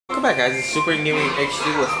Welcome back, guys. It's Super Gaming HD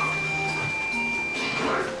with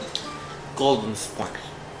Golden Splat.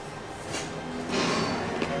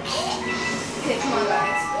 Okay, come on,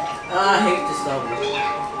 guys. I hate this level.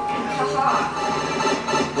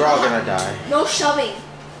 Haha. We're all gonna die. No shoving.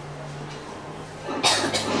 Man,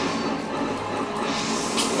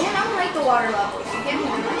 I don't like the water levels. You get me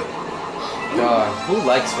right? Who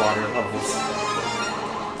likes water levels?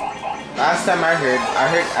 Last time I heard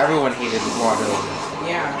everyone hated water levels.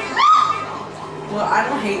 Yeah. Well, I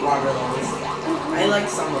don't hate water levels. I like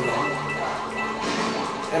some of them.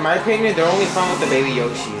 In my opinion, they're only fun with the baby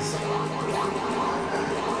Yoshis.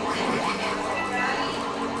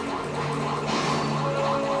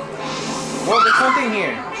 Well, there's something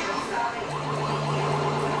here.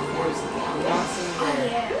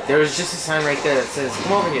 There was just a sign right there that says,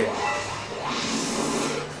 "Come over here."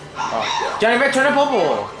 Oh. Johnny Bet, turn a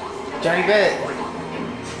bubble. Johnny Bet.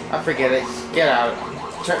 I forget it. Get out.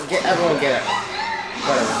 Get everyone. Get out.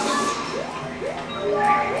 Whatever.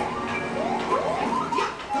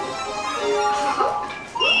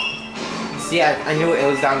 See, I knew it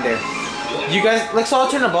was down there. You guys, let's all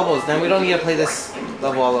turn the bubbles. Then we don't need to play this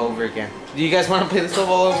level all over again. Do you guys want to play this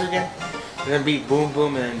level all over again? And then be boom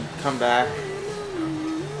boom and then come back.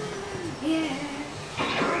 Yeah.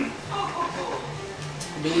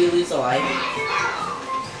 Do we lose a life?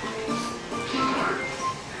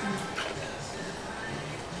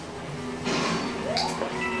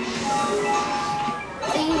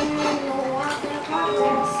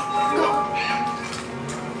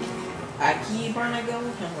 I keep on a go.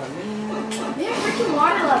 They're freaking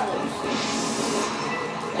water levels.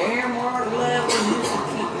 Damn water levels used to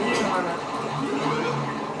keep me on a.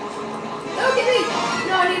 Oh, get me!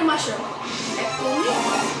 No, I need a mushroom.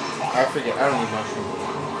 I forget. I don't need mushroom.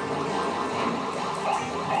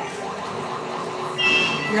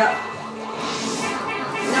 Yeah.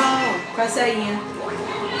 No. Press A again.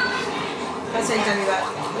 Press A, Johnny Bet.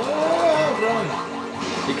 Oh, run.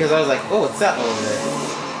 Because I was like, oh, what's that over there?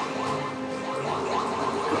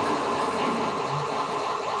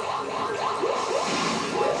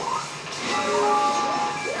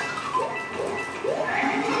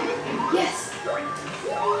 Yes.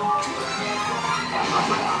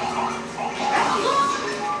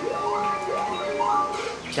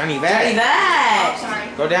 Johnny Johnny Bet. Bet. Sorry.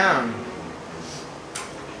 Go down.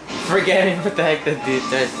 Forgetting what the heck that thing is.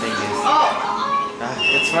 Oh.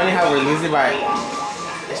 It's funny how we're losing by.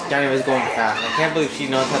 Johnny was going fast. I can't believe she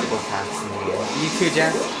knows how to go fast in the game. You too,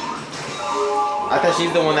 Jen? I thought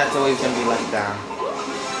she's the one that's always gonna be let down.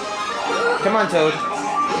 Come on, Toad.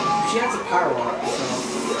 She has a power up, so.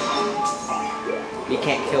 You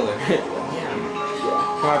can't kill her. Yeah.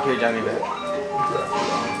 Come up here, Johnny Bet.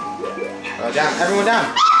 Oh, down. Everyone down.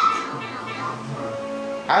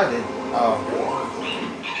 How did? Oh.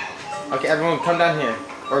 Okay, everyone come down here.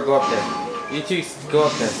 Or go up there. You two go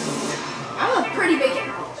up there. I'm a pretty big cat.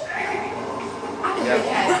 I'm a big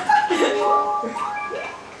cat.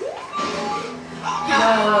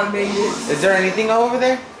 No, I made it. Is there anything over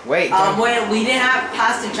there? Wait. Wait, we didn't have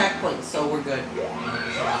past the checkpoint, so we're good.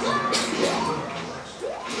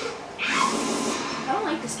 I don't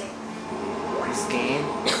like this game. This game?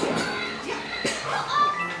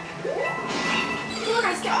 Look,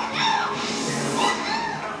 I skipped.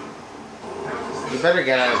 You better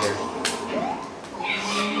get out of there.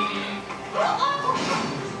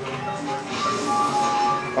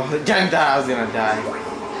 Oh, Johnny thought I was gonna die.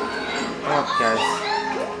 Come on, guys.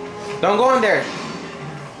 Don't go in there.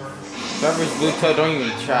 Whoever's blue toe, don't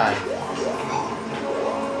even try.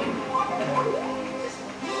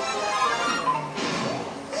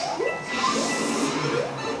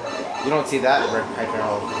 You don't see that red pipe at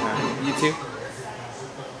all. You too?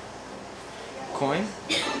 Coin?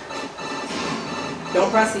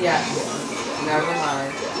 Don't press it yet. Never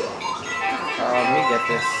mind. Let me get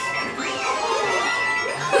this.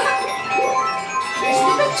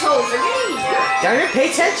 Stupid toes, they're getting me. Johnny, pay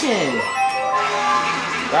attention!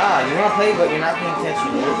 God, you wanna play, but you're not paying attention.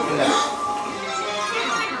 You're in the...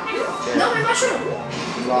 No, my mushroom.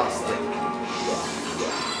 You lost it.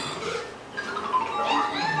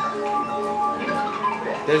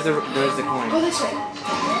 There's the coin. Go this way.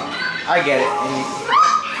 I get it. And you,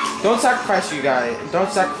 don't sacrifice you guys.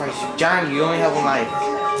 Don't sacrifice you. Johnny, you only have one life.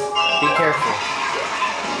 Be careful.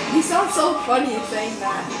 You sound so funny saying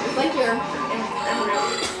that. It's like you're in real.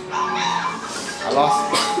 I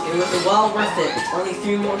lost it. It was well worth it. Only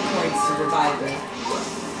 3 more points to revive it.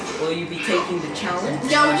 Will you be taking the challenge?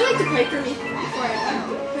 John, would you like to pray for me before I die?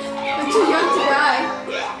 I'm too young to die.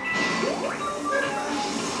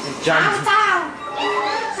 John.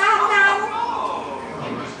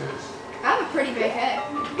 I have a pretty big head.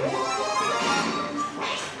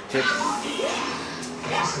 Tip.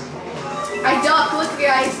 I duck. Look,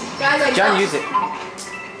 guys. Guys, I John, duck. use it.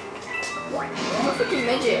 I'm a freaking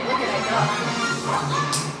midget. Look at I duck.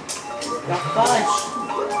 Got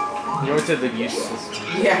fudge. You went to the use system.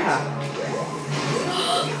 Yeah.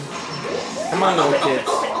 Come on, little kids.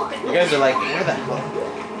 You guys are like, where the hell?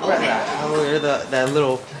 Where the hell? Where that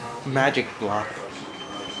little magic block?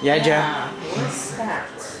 Yeah, John. What's that?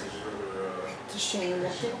 It's a shame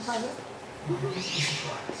that they don't have it.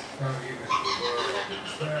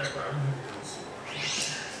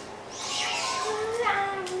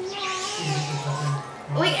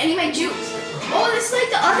 Wait, I need my juice. Oh, this is like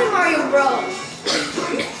the other Mario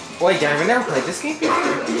Bros. Wait, John, we never played this game before?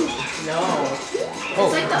 No.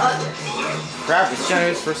 It's like the other. Crap, it's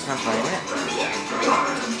Johnny's first time playing it.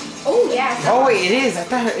 Oh, yeah. it's Oh, wait, it is. I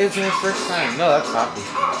thought it was his first time. No, that's Poppy.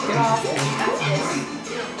 Get off it.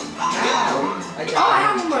 Oh, I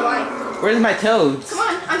have one more life. Where's my toads? Come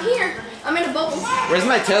on, I'm here. I'm in a bubble. Where's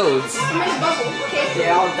my toads? I'm in a bubble. Okay. They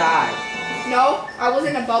all died. No, I was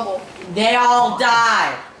in a bubble. They all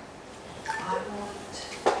died.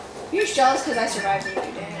 You're just jealous because I survived and you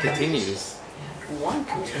didn't. Continues. One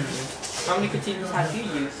continue. How many continues have you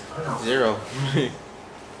used? 0.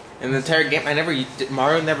 In the entire game,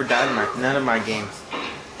 Mario never died in none of my games.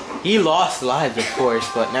 He lost lives, of course,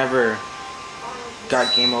 but never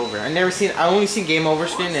got game over. I only seen game over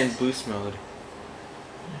screen and boost mode.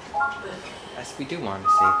 Yes, we do want to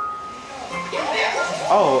save.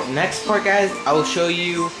 Oh, next part, guys, I will show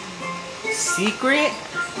you secret,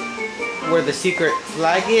 where the secret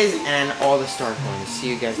flag is, and all the star coins. See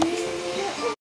you guys.